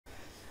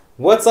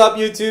What's up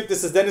YouTube?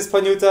 This is Dennis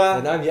Panuta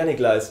And I'm Yannick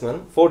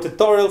Leisman for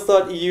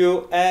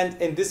tutorials.eu, and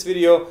in this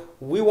video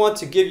we want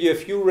to give you a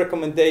few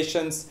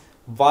recommendations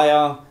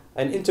via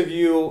an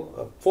interview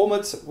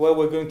format where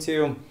we're going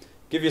to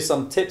give you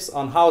some tips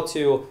on how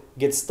to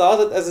get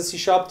started as a C#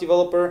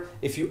 developer.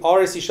 If you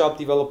are a C#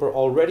 developer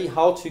already,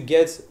 how to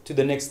get to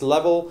the next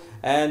level,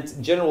 and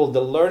in general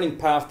the learning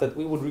path that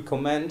we would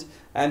recommend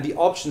and the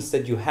options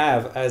that you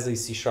have as a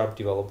C#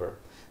 developer.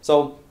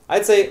 So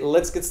I'd say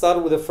let's get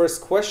started with the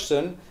first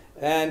question.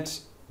 And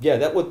yeah,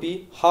 that would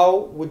be, how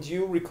would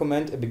you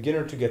recommend a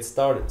beginner to get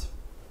started?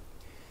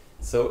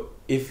 So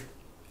if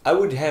I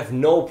would have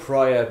no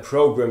prior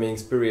programming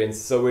experience,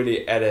 so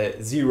really at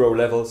a zero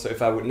level, so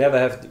if I would never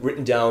have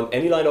written down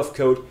any line of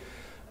code,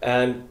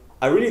 and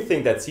I really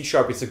think that C#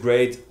 is a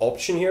great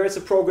option here as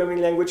a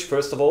programming language.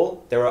 First of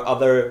all, there are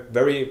other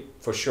very,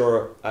 for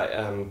sure,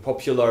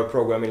 popular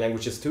programming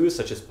languages too,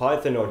 such as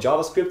Python or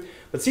JavaScript.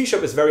 But C#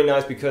 is very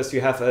nice because you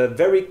have a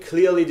very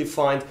clearly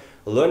defined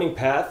learning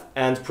path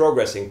and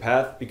progressing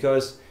path,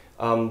 because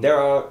there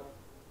are,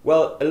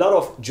 well, a lot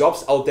of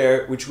jobs out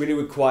there which really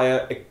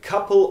require a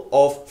couple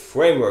of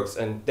frameworks,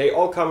 and they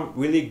all come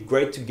really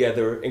great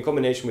together in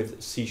combination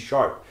with C#.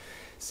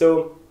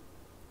 So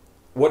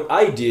what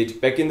I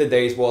did back in the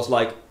days was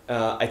like,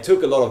 I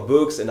took a lot of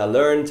books and I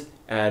learned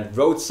and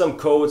wrote some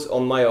codes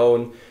on my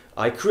own.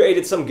 I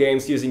created some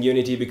games using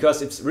Unity,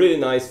 because it's really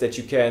nice that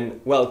you can,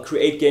 well,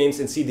 create games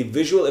and see the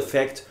visual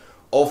effect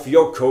of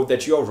your code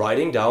that you're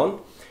writing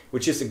down,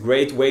 which is a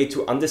great way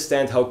to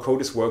understand how code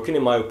is working,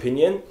 in my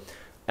opinion.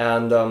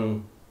 And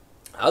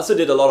I also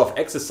did a lot of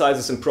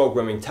exercises and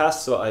programming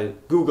tasks. So I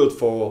Googled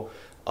for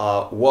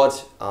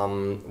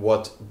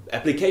what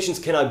applications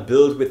can I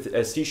build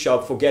with C#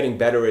 for getting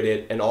better at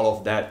it and all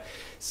of that.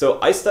 So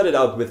I started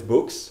out with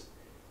books.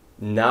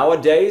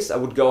 Nowadays, I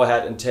would go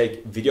ahead and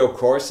take video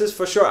courses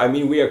for sure. I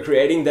mean, we are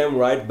creating them,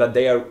 right? But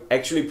they are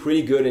actually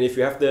pretty good. And if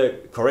you have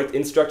the correct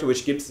instructor,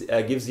 which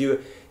gives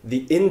you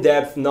the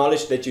in-depth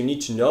knowledge that you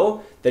need to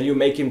know, then you're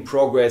making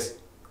progress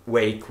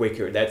way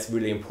quicker. That's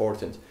really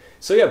important.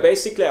 So yeah,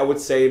 basically I would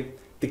say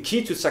the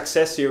key to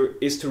success here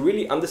is to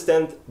really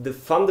understand the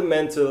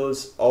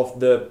fundamentals of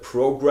the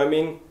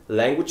programming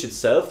language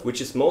itself,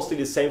 which is mostly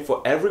the same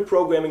for every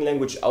programming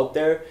language out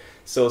there.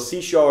 So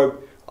C#,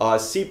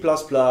 C++,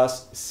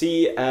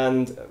 C,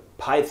 and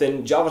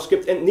Python,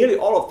 JavaScript, and nearly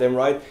all of them,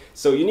 right?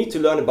 So you need to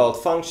learn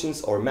about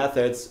functions or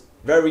methods,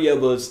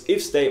 variables,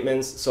 if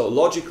statements, so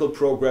logical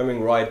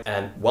programming, right?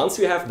 And once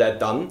you have that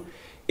done,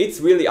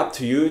 it's really up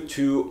to you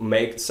to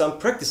make some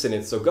practice in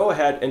it. So go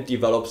ahead and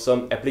develop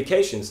some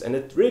applications, and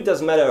it really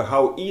doesn't matter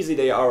how easy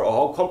they are or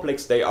how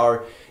complex they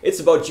are. It's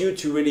about you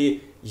to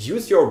really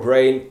use your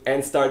brain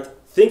and start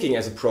thinking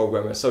as a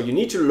programmer. So you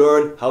need to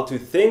learn how to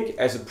think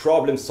as a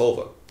problem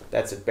solver.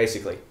 That's it,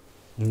 basically.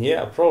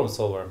 Yeah, problem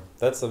solver.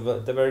 That's a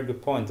very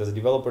good point. As a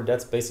developer,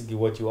 that's basically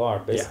what you are.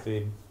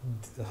 Basically,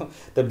 yeah.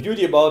 The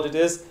beauty about it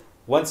is,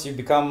 once you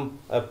become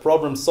a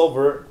problem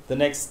solver, the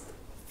next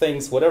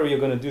things, whatever you're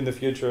going to do in the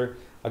future,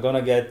 are going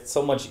to get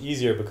so much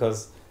easier,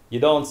 because you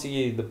don't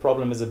see the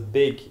problem as a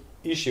big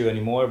issue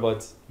anymore,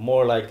 but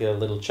more like a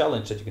little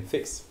challenge that you can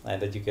fix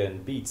and that you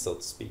can beat, so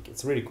to speak.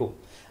 It's really cool.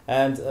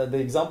 And the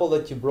example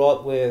that you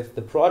brought with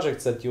the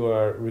projects that you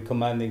are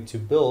recommending to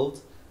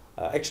build,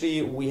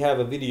 actually we have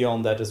a video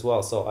on that as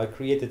well. So I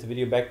created a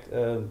video back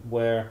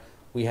where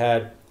we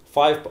had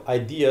 5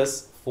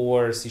 ideas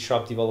for C#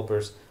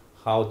 developers,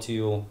 how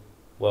to,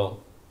 well,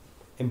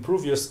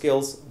 improve your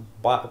skills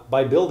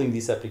by building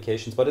these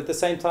applications, but at the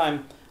same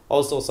time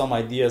also some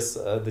ideas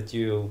that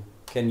you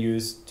can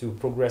use to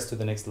progress to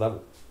the next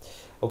level.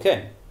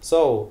 Okay,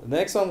 so the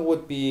next one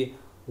would be,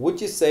 would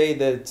you say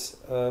that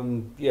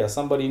yeah,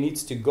 somebody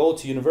needs to go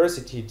to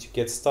university to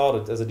get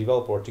started as a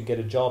developer, or to get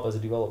a job as a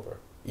developer?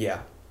 Yeah,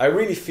 I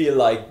really feel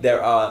like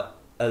there are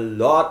a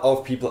lot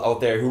of people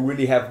out there who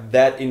really have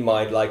that in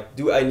mind. Like,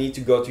 do I need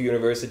to go to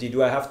university?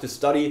 Do I have to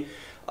study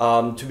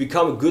to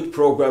become a good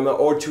programmer,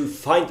 or to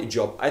find a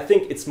job? I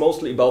think it's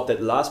mostly about that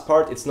last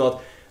part. It's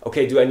not,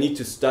 okay, do I need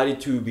to study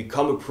to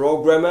become a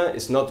programmer?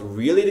 It's not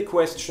really the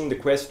question. The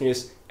question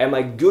is, am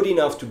I good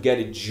enough to get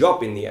a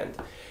job in the end?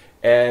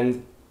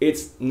 And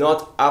it's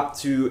not up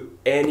to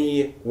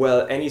any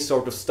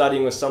sort of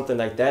studying or something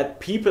like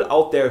that. People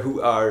out there who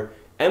are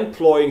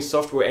employing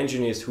software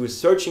engineers, who are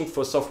searching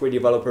for software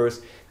developers,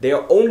 they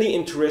are only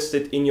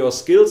interested in your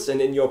skills and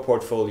in your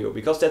portfolio,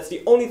 because that's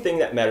the only thing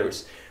that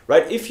matters.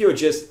 Right? If you're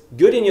just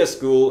good in your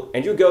school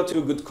and you go to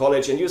a good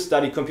college and you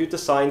study computer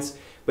science,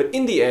 but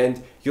in the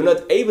end you're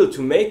not able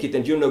to make it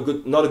and you're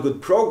not a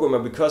good programmer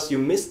because you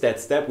missed that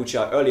step which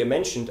I earlier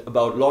mentioned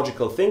about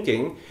logical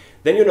thinking,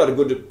 then you're not a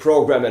good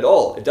programmer at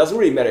all. It doesn't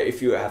really matter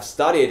if you have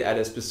studied at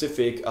a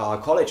specific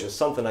college or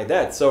something like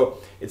that. So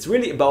it's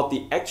really about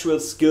the actual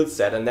skill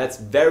set, and that's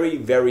very,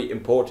 very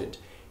important.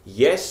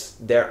 Yes,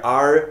 there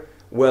are,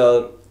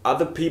 well,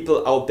 other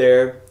people out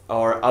there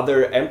or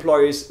other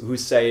employers who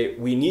say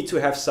we need to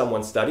have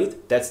someone studied.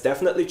 That's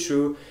definitely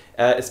true.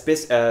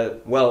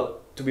 Well,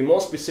 to be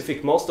more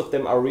specific, most of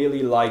them are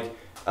really like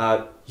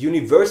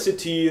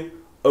university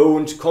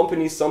owned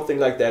companies, something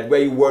like that,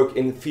 where you work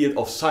in the field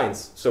of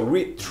science. So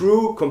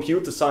true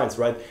computer science,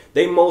 right?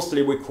 They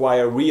mostly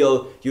require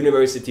real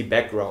university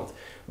background.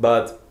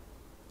 But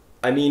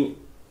I mean,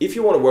 if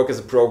you want to work as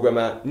a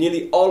programmer,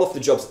 nearly all of the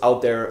jobs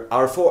out there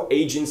are for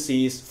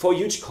agencies, for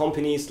huge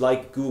companies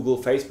like Google,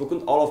 Facebook,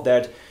 and all of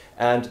that.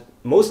 And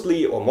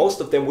mostly, or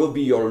most of them, will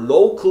be your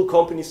local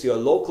companies, your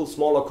local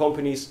smaller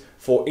companies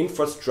for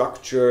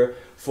infrastructure,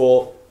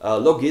 for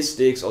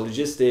logistics,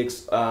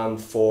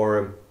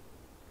 for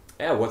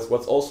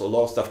what's also a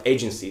lot of stuff,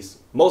 agencies.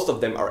 Most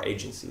of them are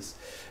agencies.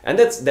 And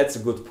that's a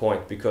good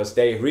point, because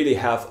they really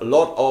have a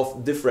lot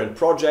of different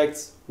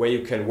projects where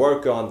you can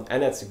work on,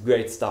 and that's a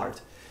great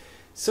start.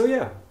 So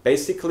yeah,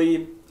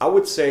 basically I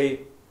would say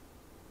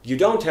you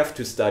don't have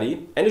to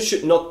study, and it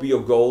should not be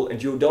your goal,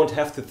 and you don't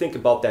have to think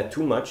about that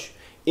too much.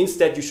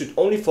 Instead, you should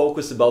only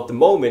focus about the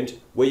moment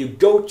where you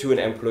go to an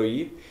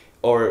employee,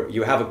 or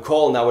you have a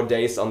call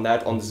nowadays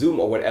on Zoom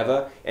or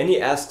whatever, and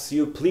he asks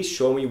you, please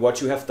show me what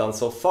you have done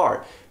so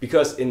far.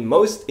 Because in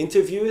most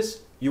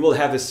interviews, you will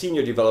have a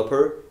senior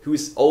developer who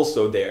is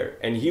also there,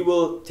 and he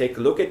will take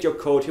a look at your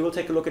code, he will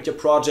take a look at your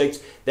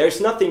project.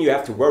 There's nothing you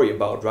have to worry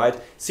about, right?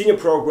 Senior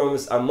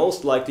programmers are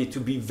most likely to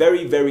be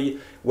very, very,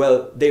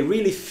 well, they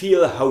really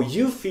feel how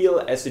you feel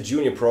as a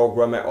junior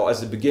programmer or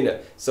as a beginner.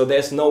 So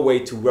there's no way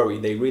to worry.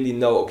 They really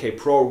know, okay,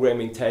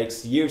 programming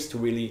takes years to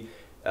really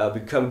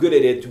become good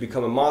at it, to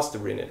become a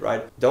master in it,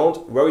 right?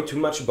 Don't worry too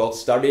much about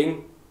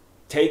studying.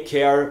 Take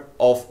care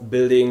of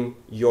building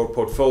your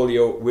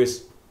portfolio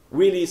with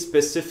really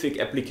specific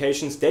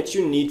applications that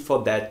you need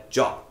for that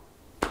job.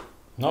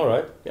 All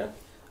right. Yeah.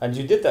 And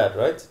you did that,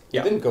 right? You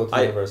Yeah. didn't go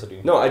to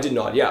university. No, I did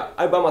not. Yeah,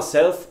 I by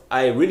myself,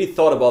 I really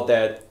thought about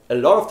that a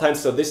lot of times.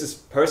 So this is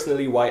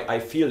personally why I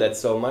feel that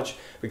so much,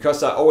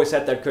 because I always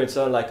had that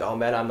concern, like, oh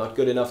man, I'm not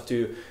good enough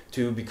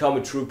to become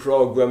a true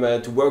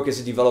programmer, to work as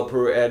a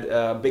developer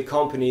at big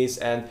companies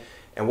and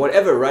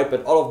whatever, right?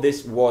 But all of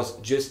this was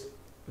just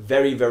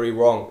very, very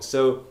wrong.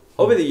 So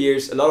over the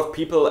years, a lot of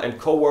people and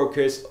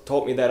co-workers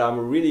told me that I'm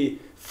a really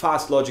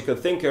fast logical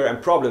thinker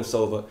and problem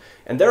solver.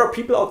 And there are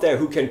people out there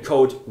who can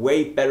code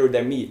way better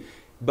than me.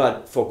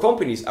 But for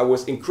companies, I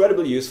was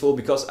incredibly useful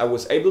because I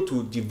was able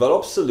to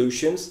develop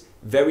solutions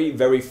very,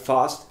 very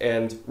fast.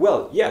 And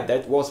well, yeah,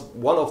 that was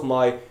one of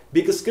my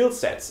biggest skill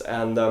sets.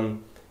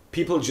 And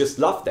people just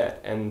love that.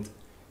 And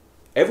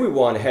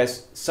everyone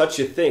has such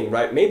a thing,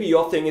 right? Maybe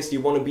your thing is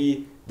you want to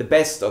be the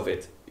best of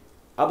it.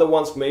 Other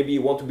ones maybe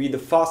want to be the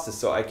fastest,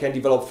 so I can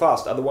develop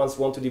fast. Other ones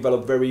want to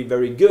develop very,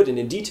 very good and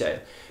in detail.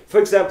 For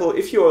example,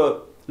 if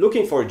you're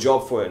looking for a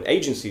job for an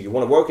agency, you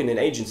want to work in an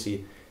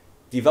agency,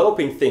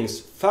 developing things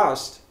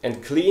fast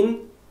and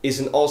clean is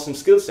an awesome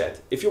skill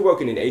set. If you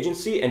work in an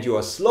agency and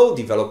you're a slow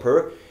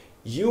developer,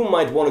 you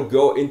might want to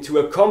go into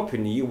a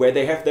company where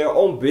they have their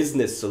own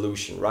business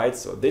solution, right?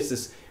 So this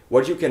is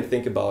what you can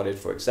think about it,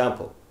 for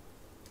example.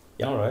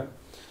 Yeah.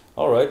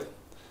 All right.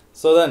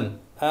 So then,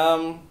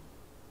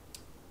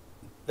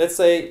 let's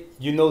say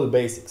you know the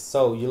basics.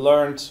 So you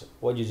learned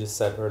what you just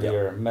said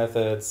earlier, Yep.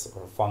 methods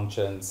or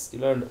functions. You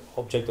learned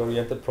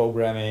object-oriented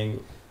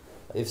programming,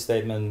 if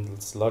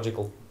statements,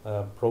 logical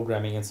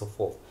programming, and so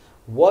forth.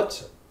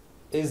 What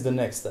is the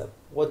next step?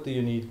 What do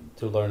you need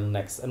to learn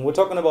next? And we're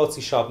talking about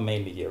C#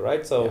 mainly here,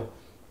 right? So Yeah.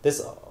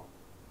 this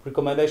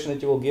recommendation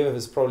that you will give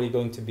is probably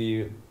going to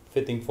be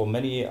fitting for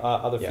many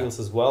other Yeah. fields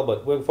as well,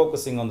 but we're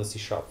focusing on the C#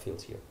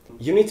 field here.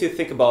 You need to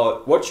think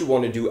about what you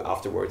want to do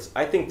afterwards.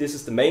 I think this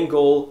is the main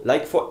goal.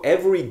 Like for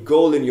every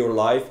goal in your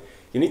life,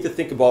 you need to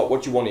think about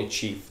what you want to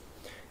achieve.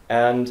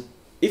 And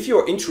if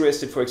you're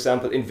interested, for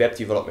example, in web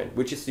development,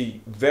 which is the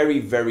very,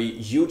 very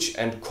huge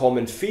and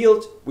common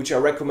field, which I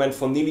recommend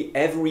for nearly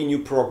every new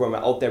programmer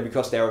out there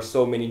because there are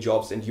so many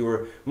jobs and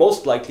you're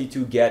most likely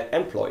to get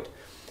employed.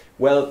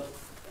 Well,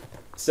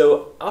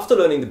 so after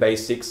learning the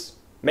basics,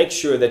 make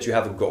sure that you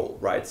have a goal,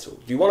 right? So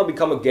do you want to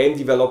become a game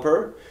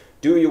developer?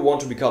 Do you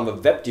want to become a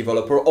web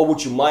developer, or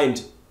would you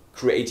mind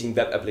creating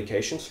web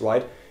applications,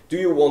 right? Do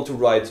you want to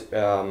write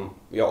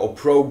or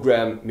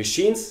program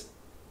machines?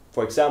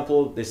 For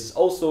example, this is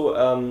also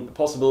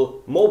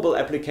possible, mobile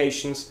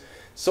applications.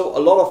 So a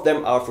lot of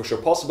them are for sure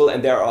possible,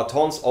 and there are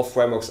tons of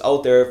frameworks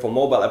out there for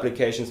mobile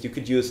applications. You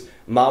could use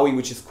Maui,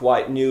 which is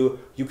quite new.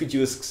 You could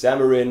use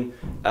Xamarin,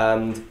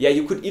 and yeah,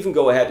 you could even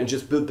go ahead and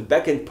just build the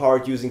backend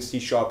part using C#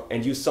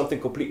 and use something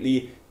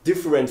completely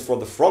different for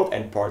the front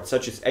end part,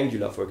 such as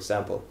Angular, for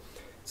example.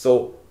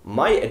 So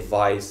my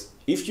advice,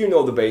 if you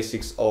know the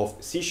basics of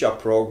C#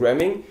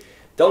 programming,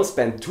 don't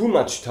spend too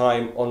much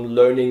time on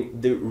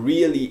learning the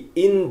really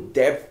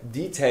in-depth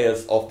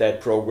details of that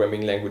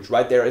programming language,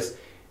 right? There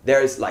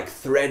is like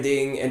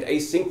threading and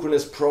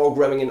asynchronous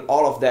programming and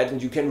all of that,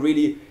 and you can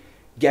really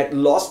get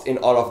lost in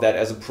all of that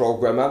as a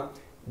programmer.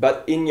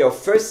 But in your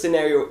first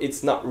scenario,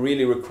 it's not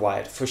really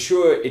required. For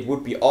sure, it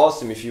would be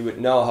awesome if you would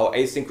know how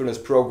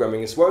asynchronous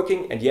programming is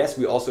working. And yes,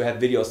 we also have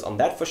videos on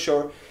that for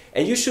sure.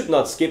 And you should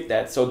not skip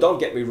that, so don't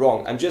get me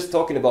wrong. I'm just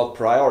talking about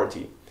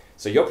priority.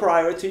 So your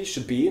priority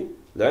should be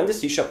learn the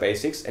C#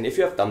 basics, and if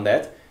you have done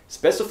that,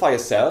 specify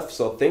yourself,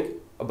 so think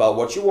about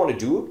what you want to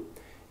do,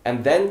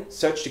 and then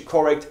search the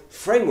correct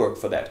framework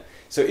for that.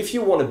 So if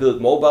you want to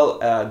build mobile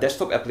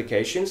desktop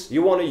applications,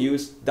 you want to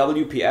use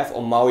WPF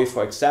or MAUI,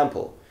 for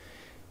example.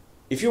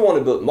 If you want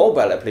to build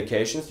mobile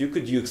applications, you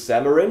could use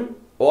Xamarin,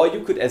 or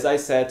you could, as I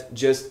said,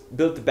 just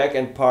build the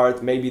backend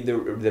part, maybe the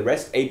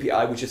REST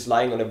API, which is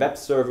lying on a web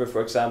server, for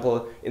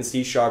example, in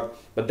C#.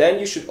 But then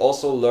you should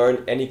also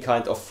learn any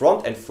kind of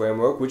front-end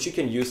framework, which you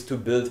can use to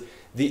build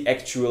the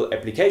actual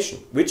application,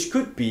 which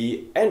could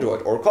be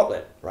Android or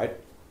Kotlin, right?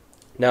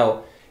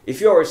 Now, if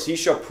you're a C#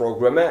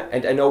 programmer,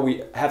 and I know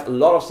we have a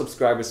lot of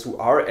subscribers who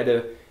are at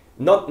a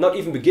not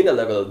even beginner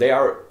level, they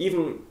are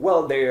even,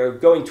 well, they are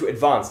going to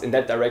advance in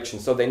that direction.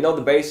 So they know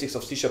the basics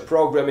of C#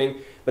 programming,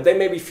 but they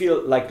maybe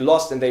feel like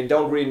lost and they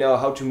don't really know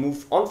how to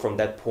move on from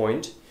that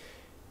point.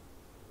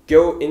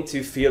 Go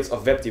into fields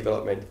of web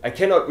development. I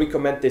cannot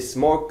recommend this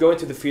more. Go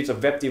into the fields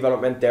of web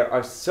development. There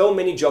are so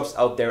many jobs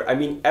out there. I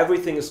mean,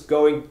 everything is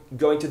going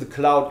to the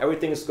cloud.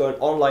 Everything is going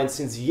online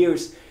since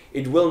years.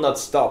 It will not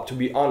stop, to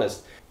be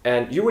honest.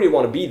 And you really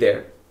want to be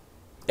there.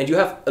 And you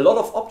have a lot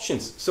of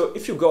options. So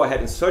if you go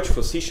ahead and search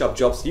for C#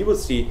 jobs, you will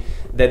see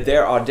that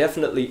there are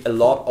definitely a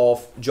lot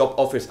of job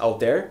offers out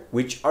there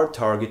which are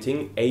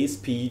targeting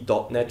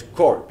ASP.NET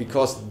Core,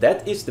 because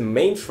that is the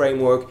main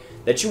framework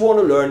that you want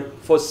to learn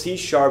for C#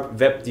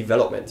 web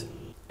development.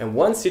 And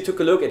once you took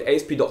a look at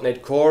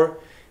ASP.NET Core,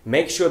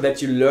 make sure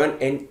that you learn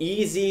an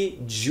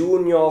easy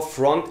junior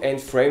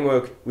front-end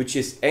framework, which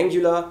is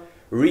Angular,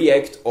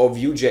 React or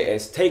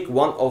Vue.js. Take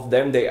one of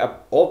them. They are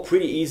all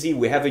pretty easy.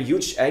 We have a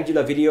huge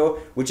Angular video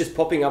which is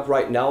popping up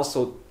right now,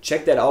 so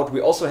check that out.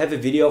 We also have a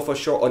video for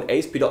sure on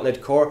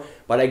ASP.NET Core,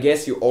 but I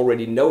guess you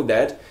already know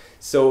that.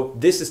 So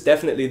this is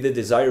definitely the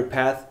desired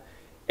path.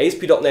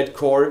 ASP.NET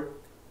Core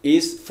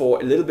is for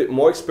a little bit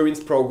more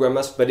experienced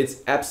programmers, but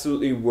it's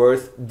absolutely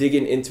worth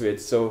digging into it.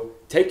 So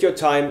take your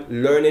time,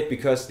 learn it,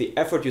 because the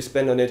effort you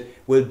spend on it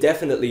will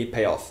definitely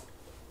pay off.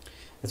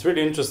 It's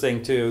really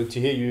interesting to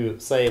hear you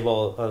say,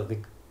 well,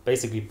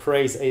 basically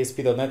praise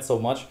ASP.NET so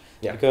much,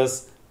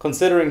 because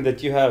considering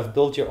that you have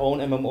built your own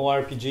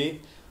MMORPG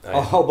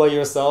all by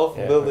yourself,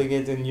 building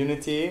it in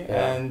Unity,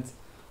 and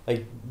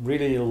like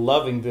really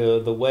loving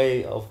the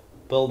way of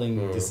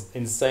building this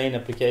insane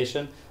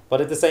application, but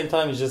at the same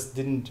time it just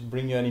didn't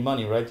bring you any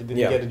money, right? You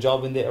didn't get a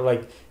job in there,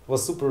 like it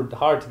was super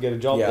hard to get a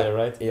job there,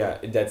 right? Yeah,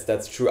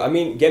 that's true. I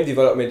mean, game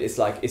development is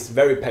like, it's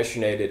very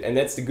passionate, and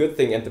that's the good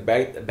thing and the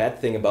bad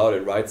thing about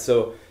it, right?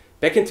 So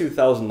back in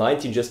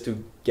 2019, just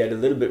to get a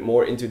little bit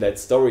more into that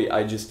story,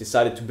 I just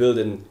decided to build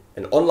an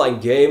online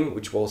game,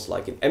 which was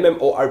like an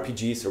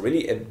MMORPG, so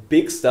really a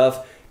big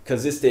stuff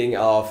consisting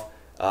of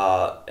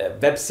a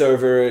web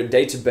server,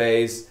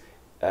 database,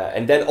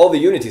 and then all the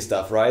Unity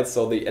stuff, right?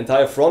 So the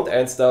entire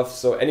front-end stuff,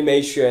 so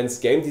animations,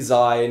 game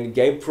design,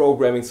 game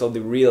programming, so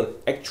the real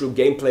actual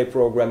gameplay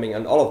programming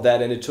and all of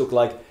that, and it took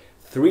like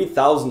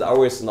 3,000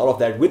 hours and all of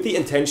that with the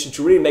intention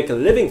to really make a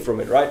living from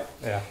it, right?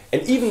 Yeah.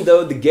 And even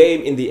though the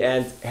game in the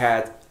end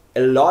had a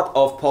lot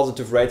of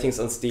positive ratings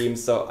on Steam,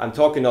 so I'm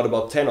talking not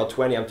about 10 or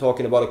 20, I'm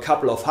talking about a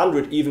couple of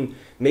hundred, even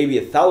maybe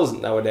 1,000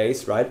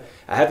 nowadays, right?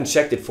 I haven't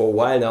checked it for a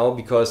while now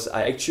because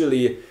I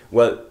actually,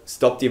 well,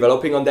 stopped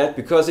developing on that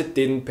because it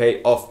didn't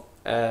pay off.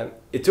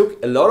 It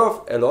took a lot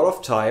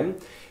of time,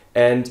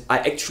 and I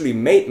actually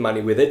made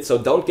money with it, so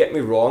don't get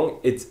me wrong,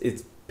 it's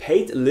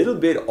paid a little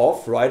bit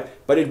off, right?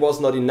 But it was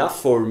not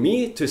enough for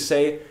me to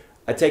say,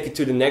 I take it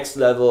to the next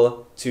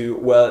level to,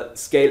 well,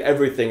 scale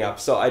everything up.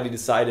 So I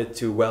decided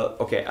to, well,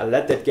 okay, I'll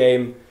let that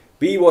game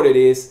be what it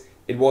is.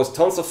 It was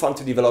tons of fun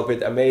to develop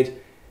it. I made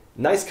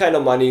nice kind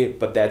of money,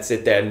 but that's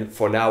it then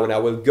for now. And I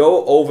will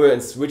go over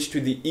and switch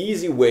to the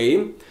easy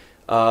way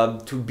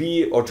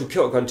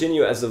to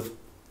continue as a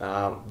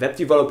web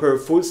developer,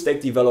 full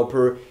stack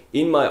developer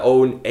in my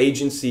own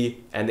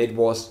agency. And it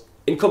was,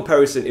 in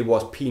comparison, it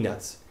was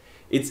peanuts.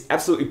 It's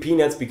absolutely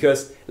peanuts,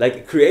 because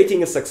like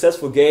creating a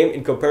successful game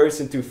in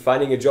comparison to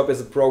finding a job as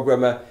a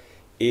programmer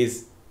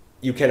is,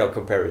 you cannot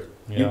compare it.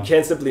 Yeah. You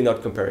can simply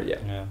not compare it.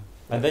 Yeah.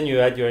 And then you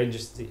had your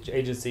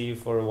agency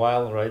for a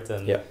while, right?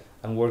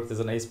 And worked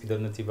as an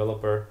ASP.NET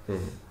developer.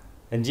 Mm-hmm.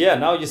 And yeah,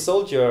 now you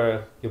sold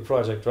your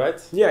project,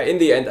 right? Yeah, in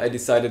the end I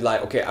decided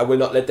like, okay, I will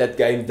not let that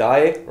game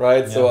die,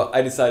 right? Yeah. So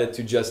I decided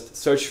to just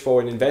search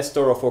for an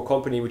investor or for a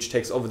company which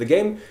takes over the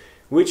game,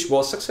 which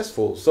was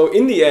successful. So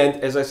in the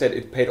end, as I said,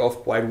 it paid off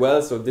quite well.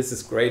 So this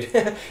is great.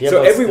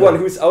 So everyone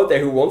who's out there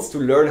who wants to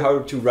learn how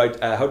to write,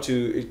 how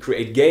to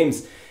create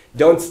games,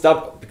 don't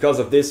stop because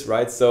of this,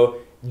 right? So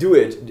do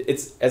it.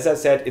 It's, as I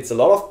said, it's a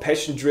lot of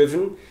passion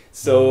driven.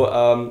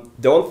 So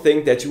don't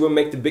think that you will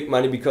make the big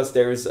money because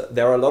there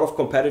are a lot of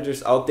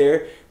competitors out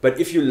there. But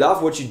if you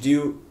love what you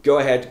do, go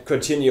ahead,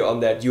 continue on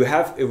that. You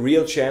have a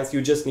real chance.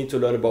 You just need to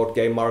learn about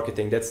game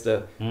marketing. That's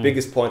the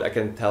biggest point I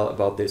can tell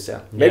about this.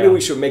 Yeah. Maybe we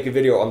should make a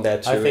video on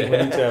that too. I think we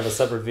need to have a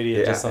separate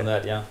video just on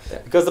that. Yeah.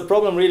 Because the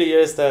problem really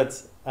is that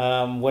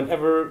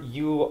whenever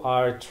you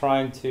are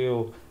trying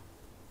to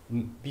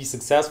be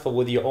successful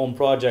with your own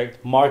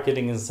project,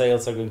 marketing and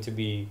sales are going to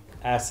be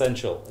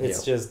essential.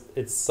 It's just,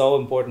 it's so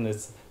important.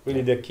 It's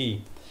really the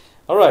key.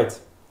 All right,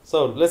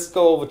 so let's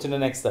go over to the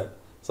next step.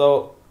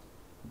 So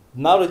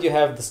now that you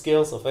have the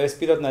skills of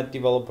ASP.NET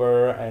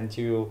developer and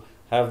you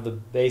have the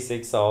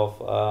basics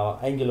of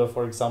Angular,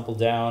 for example,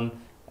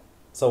 down,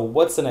 so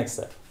what's the next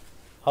step?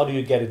 How do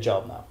you get a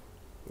job now?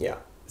 Yeah,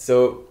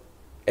 so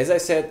as I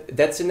said,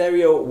 that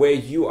scenario where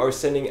you are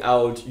sending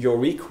out your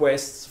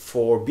requests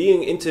for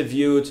being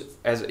interviewed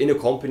as in a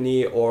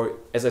company, or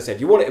as I said,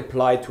 you want to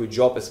apply to a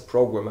job as a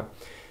programmer,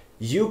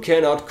 you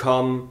cannot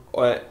come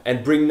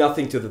and bring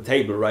nothing to the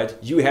table, right?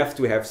 You have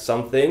to have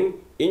something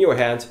in your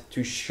hand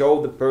to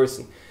show the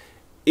person.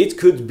 It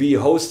could be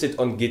hosted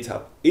on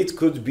GitHub. It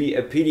could be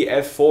a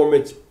PDF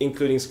format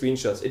including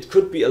screenshots. It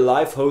could be a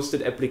live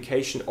hosted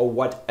application or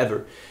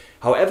whatever.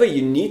 However,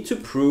 you need to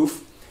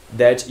prove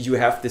that you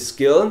have the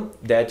skill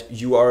that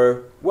you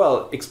are,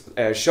 well,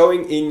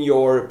 showing in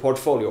your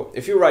portfolio.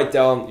 If you write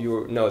down,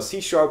 you know,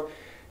 C#,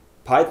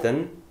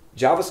 Python,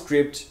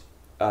 JavaScript,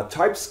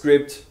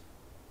 TypeScript,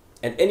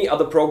 and any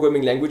other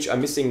programming language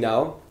I'm missing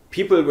now,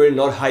 people will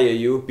not hire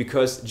you,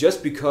 because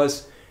just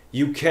because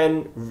you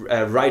can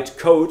write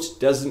code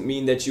doesn't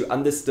mean that you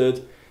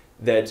understood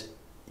that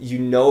you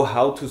know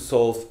how to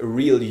solve a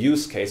real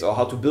use case or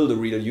how to build a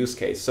real use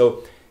case.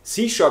 So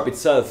C#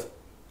 itself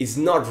is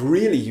not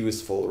really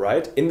useful,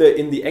 right? In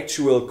the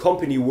actual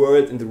company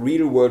world, in the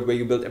real world where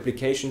you build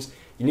applications,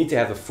 you need to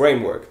have a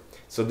framework.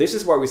 So this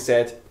is why we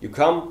said you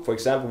come, for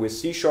example, with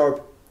C#,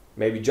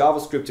 maybe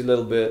JavaScript a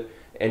little bit,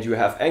 and you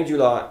have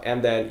Angular,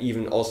 and then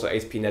even also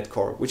ASP.NET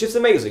Core, which is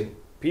amazing.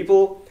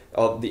 People,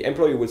 the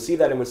employee will see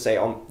that and will say,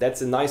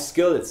 that's a nice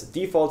skill, it's a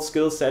default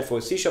skill set for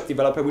a C#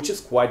 developer, which is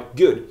quite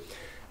good.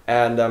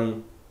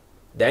 And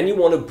then you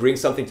want to bring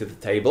something to the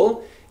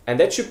table, and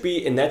that should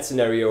be, in that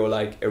scenario,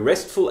 like a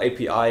RESTful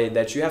API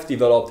that you have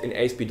developed in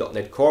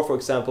ASP.NET Core, for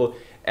example,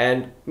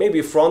 and maybe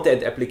a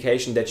front-end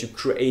application that you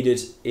created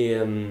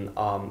in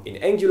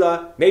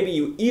Angular. Maybe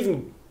you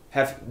even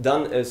have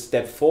done a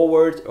step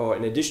forward or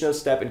an additional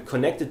step and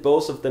connected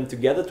both of them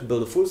together to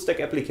build a full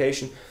stack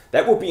application.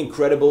 That would be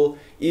incredible,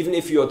 even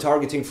if you are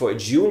targeting for a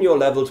junior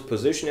leveled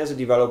position as a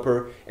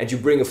developer and you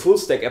bring a full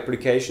stack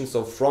application,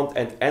 so front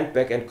end and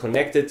back end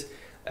connected.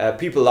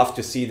 People love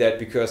to see that,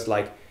 because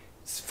like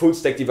full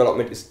stack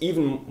development is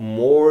even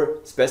more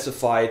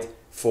specified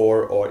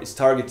for, or is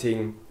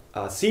targeting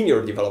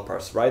senior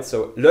developers, right?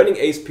 So learning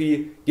ASP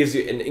gives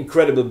you an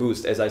incredible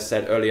boost, as I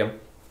said earlier.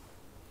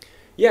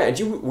 Yeah, and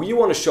you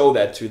want to show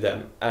that to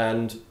them.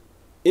 And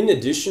in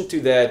addition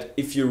to that,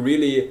 if you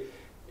really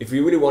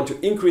want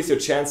to increase your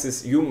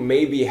chances, you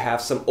maybe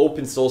have some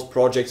open source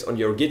projects on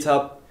your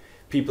GitHub.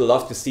 People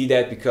love to see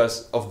that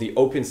because of the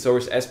open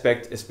source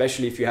aspect,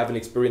 especially if you have an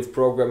experienced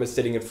programmer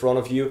sitting in front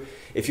of you.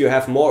 If you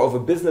have more of a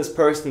business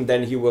person,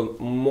 then he will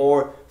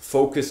more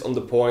focus on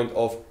the point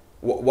of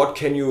what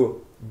can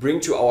you bring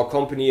to our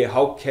company,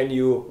 how can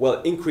you,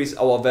 well, increase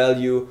our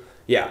value.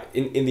 Yeah,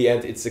 in the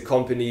end, it's a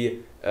company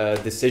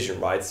decision,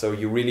 right? So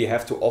you really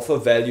have to offer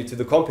value to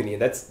the company,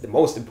 and that's the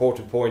most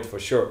important point for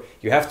sure.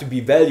 You have to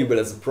be valuable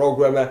as a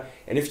programmer,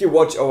 and if you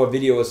watch our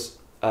videos,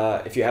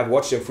 if you have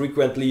watched them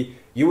frequently,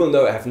 you will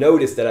have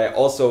noticed that I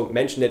also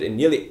mention it in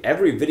nearly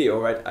every video,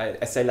 right?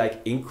 I say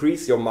like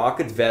increase your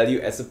market value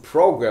as a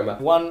programmer.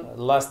 One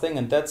last thing,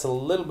 and that's a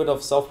little bit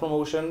of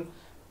self-promotion.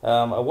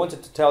 I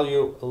wanted to tell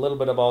you a little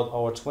bit about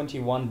our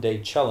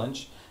 21-day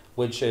challenge,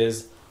 which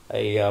is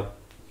a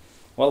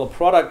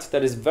product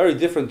that is very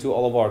different to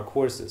all of our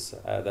courses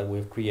that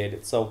we've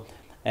created. So,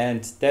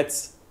 and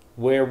that's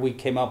where we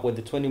came up with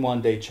the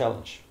 21-day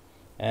challenge.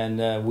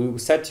 And we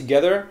sat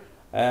together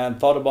and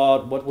thought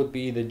about what would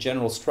be the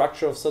general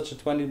structure of such a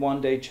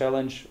 21-day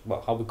challenge,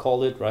 well, how we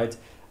call it, right?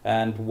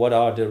 And what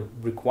are the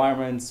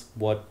requirements,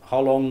 how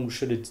long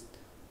should it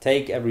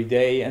take every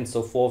day, and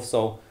so forth.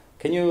 So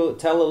can you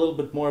tell a little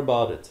bit more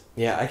about it?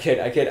 Yeah, I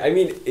can. I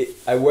mean,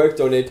 I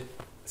worked on it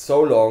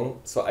so long,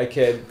 so I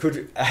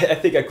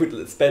think I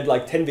could spend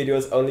like 10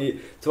 videos only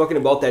talking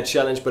about that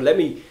challenge, but let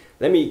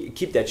me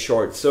keep that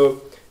short.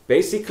 So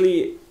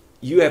basically,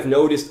 you have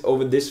noticed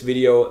over this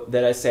video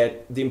that I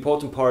said the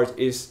important part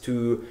is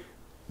to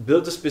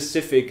build a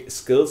specific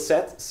skill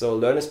set, so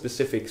learn a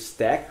specific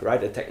stack,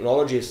 right? A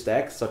technology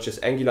stack such as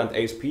Angular and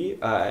ASP,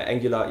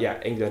 Angular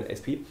and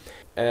ASP.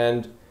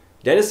 And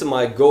that is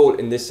my goal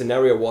in this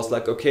scenario, was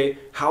like, okay,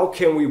 how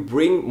can we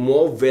bring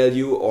more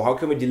value, or how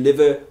can we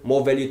deliver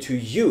more value to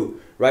you,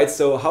 right?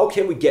 So how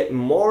can we get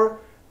more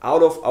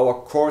out of our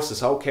courses?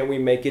 How can we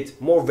make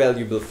it more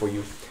valuable for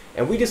you?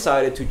 And we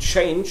decided to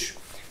change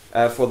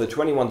for the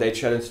 21-day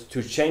challenge,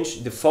 to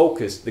change the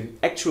focus, the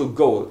actual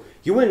goal.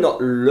 You will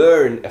not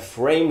learn a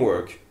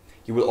framework.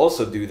 You will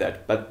also do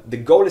that, but the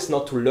goal is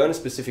not to learn a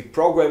specific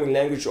programming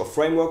language or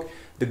framework.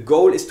 The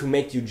goal is to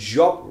make you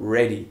job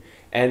ready.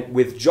 And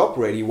with job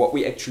ready, what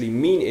we actually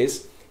mean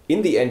is,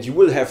 in the end, you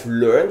will have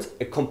learned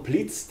a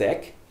complete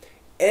stack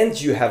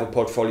and you have a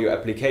portfolio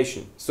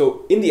application.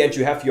 So in the end,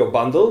 you have your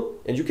bundle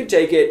and you can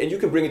take it and you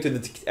can bring it to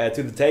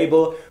the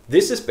table.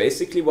 This is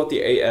basically what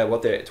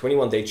the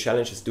 21-day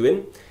challenge is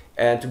doing.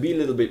 And to be a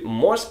little bit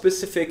more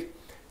specific,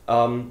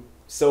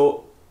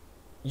 so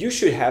you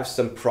should have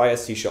some prior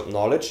C#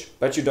 knowledge,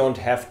 but you don't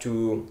have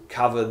to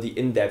cover the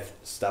in-depth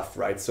stuff,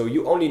 right? So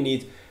you only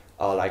need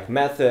like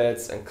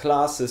methods and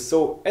classes.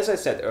 So as I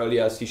said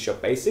earlier, C#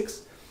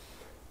 basics.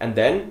 And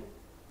then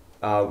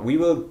we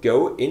will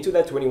go into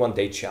that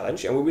 21-day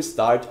challenge, and we will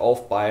start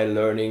off by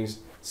learning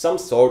some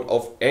sort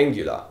of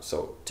Angular.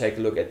 So take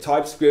a look at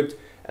TypeScript,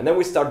 and then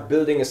we start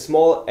building a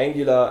small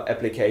Angular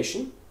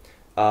application.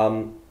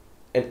 And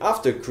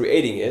after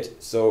creating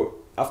it, so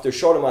after a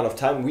short amount of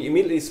time, we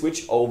immediately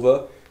switch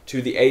over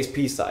to the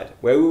ASP side,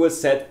 where we will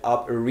set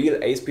up a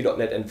real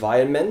ASP.NET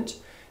environment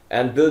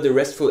and build a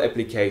RESTful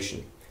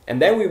application.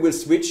 And then we will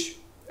switch,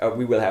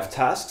 we will have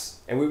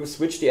tasks, and we will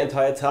switch the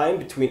entire time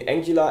between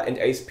Angular and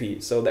ASP,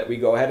 so that we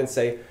go ahead and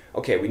say,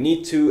 okay, we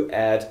need to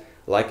add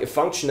like a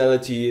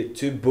functionality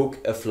to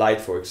book a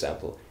flight, for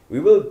example. We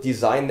will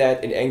design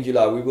that in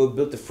Angular, we will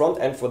build the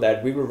front end for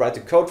that, we will write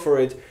the code for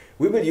it,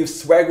 we will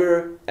use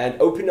Swagger and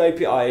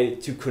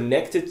OpenAPI to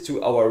connect it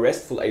to our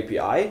RESTful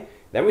API.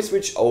 Then we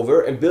switch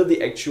over and build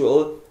the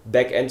actual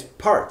backend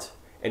part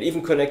and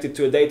even connect it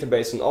to a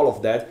database and all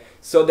of that,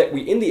 so that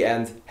we in the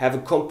end have a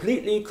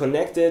completely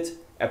connected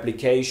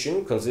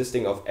application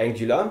consisting of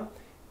Angular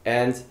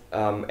and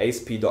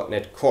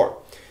ASP.NET Core.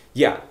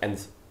 Yeah, and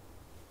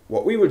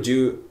what we will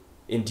do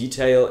in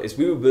detail is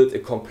we will build a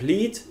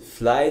complete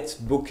flight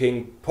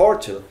booking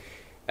portal.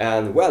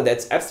 And well,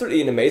 that's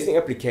absolutely an amazing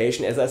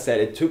application. As I said,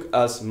 it took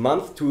us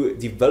months to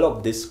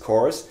develop this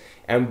course,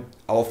 and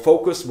our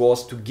focus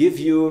was to give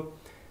you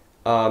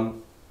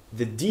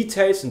the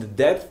details and the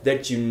depth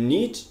that you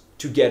need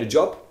to get a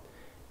job,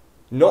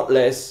 not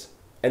less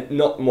and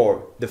not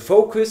more. The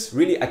focus,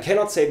 really, I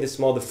cannot say this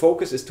more, the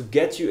focus is to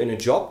get you in a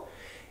job,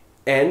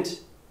 and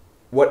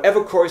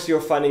whatever course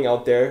you're finding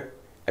out there,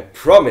 I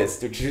promise,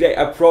 today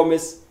I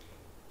promise,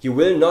 you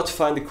will not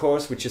find a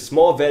course which is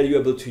more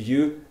valuable to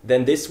you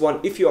than this one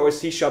if you are a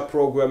C#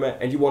 programmer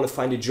and you want to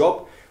find a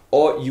job,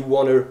 or you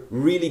want to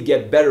really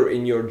get better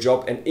in your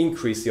job and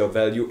increase your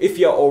value. If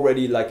you are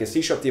already like a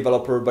C#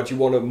 developer but you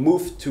want to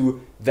move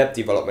to web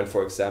development,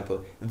 for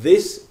example,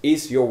 this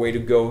is your way to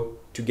go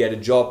to get a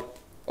job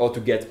or to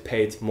get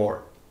paid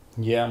more.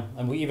 Yeah,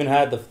 and we even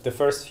had the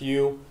first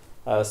few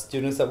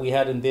students that we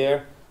had in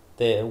there.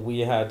 We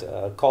had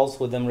calls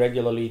with them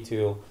regularly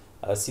to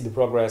see the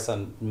progress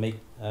and make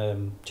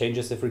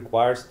changes if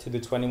required to the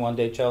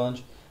 21-day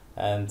challenge,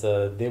 and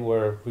they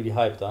were really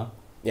hyped, huh?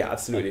 Yeah,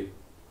 absolutely.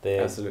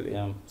 Absolutely.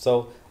 Yeah.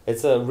 So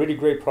it's a really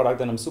great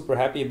product, and I'm super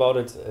happy about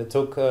it. It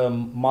took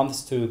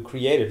months to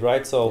create it,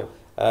 right? So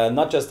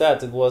not just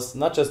that, it was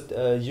not just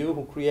you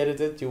who created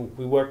it.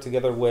 We worked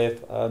together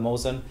with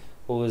Mosen,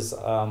 who is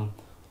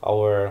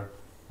our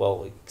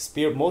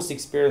most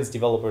experienced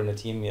developer in the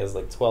team. He has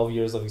like 12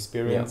 years of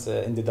experience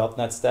in the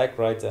 .NET stack,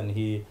 right? And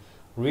he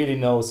really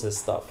knows his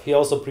stuff. He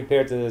also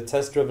prepared the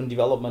test-driven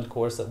development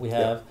course that we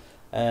have,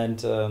 and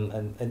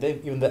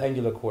then even the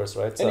Angular course,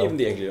 right? And even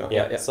the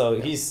Angular.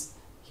 So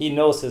he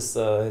knows his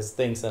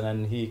things, and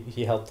then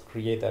he helped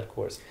create that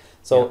course.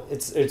 So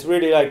it's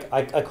really like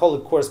I call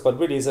it course, but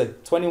really it's a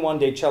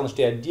 21-day challenge.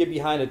 The idea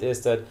behind it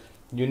is that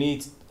you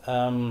need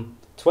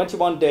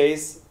 21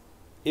 days.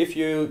 If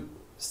you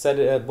set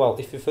it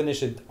if you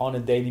finish it on a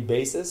daily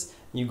basis,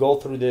 you go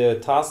through the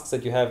tasks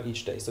that you have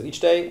each day. So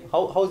each day,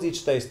 how is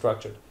each day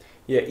structured?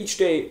 Yeah, each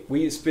day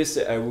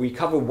we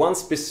cover one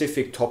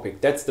specific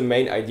topic. That's the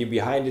main idea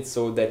behind it,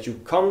 so that you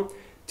come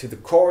to the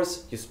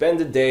course, you spend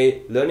the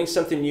day learning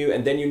something new,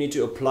 and then you need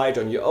to apply it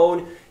on your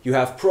own. You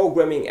have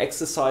programming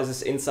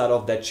exercises inside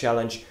of that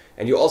challenge,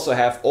 and you also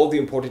have all the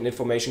important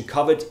information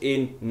covered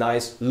in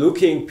nice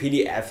looking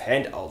PDF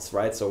handouts,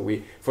 right? So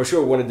we for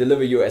sure want to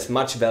deliver you as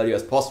much value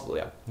as possible.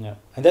 Yeah,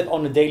 and that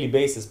on a daily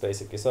basis,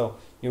 basically. So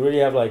you really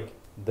have like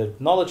the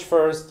knowledge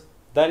first,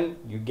 then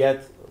you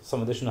get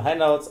some additional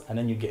handouts, and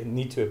then you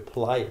need to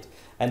apply it.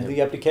 And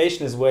the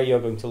application is where you're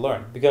going to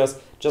learn,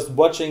 because just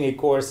watching a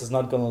course is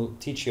not going to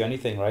teach you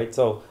anything, right?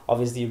 So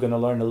obviously you're going to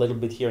learn a little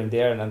bit here and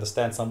there and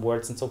understand some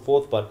words and so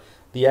forth, but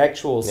the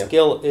actual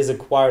skill is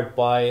acquired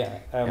by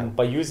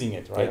using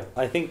it, right?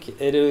 I think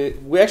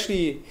we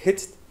actually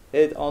hit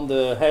it on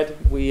the head.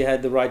 We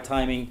had the right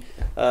timing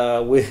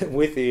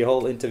with the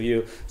whole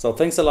interview. So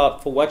thanks a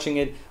lot for watching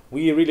it.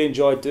 We really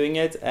enjoyed doing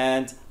it,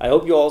 and I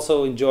hope you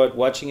also enjoyed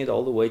watching it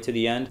all the way to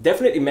the end.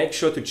 Definitely make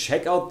sure to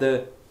check out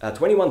the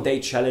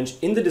 21-day challenge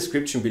in the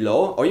description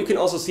below, or you can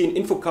also see an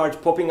info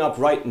card popping up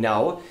right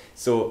now.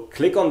 So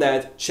click on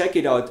that, check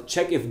it out,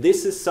 check if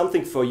this is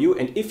something for you,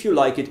 and if you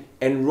like it,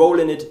 enroll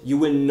in it. You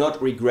will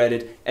not regret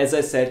it. As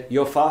I said,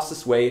 your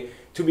fastest way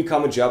to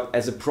become a job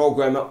as a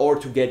programmer or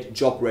to get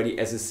job ready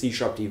as a C#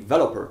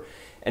 developer.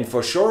 And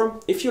for sure,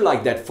 if you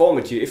like that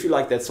format, if you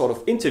like that sort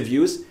of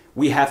interviews,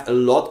 we have a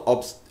lot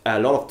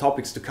of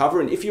topics to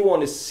cover. And if you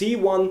want to see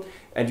one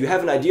and you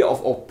have an idea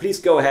of please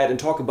go ahead and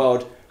talk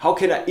about how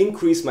can I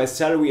increase my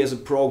salary as a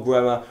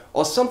programmer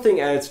or something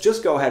else,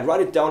 just go ahead,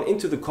 write it down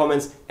into the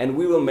comments, and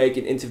we will make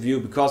an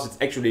interview, because it's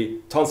actually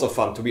tons of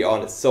fun, to be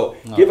honest. So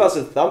give us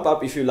a thumb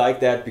up if you like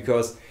that,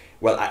 because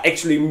well, I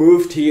actually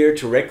moved here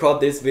to record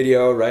this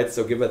video, right?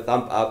 So give a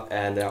thumb up,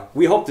 and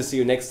we hope to see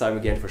you next time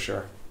again for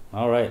sure.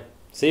 All right.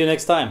 See you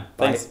next time.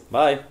 Thanks.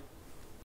 Bye.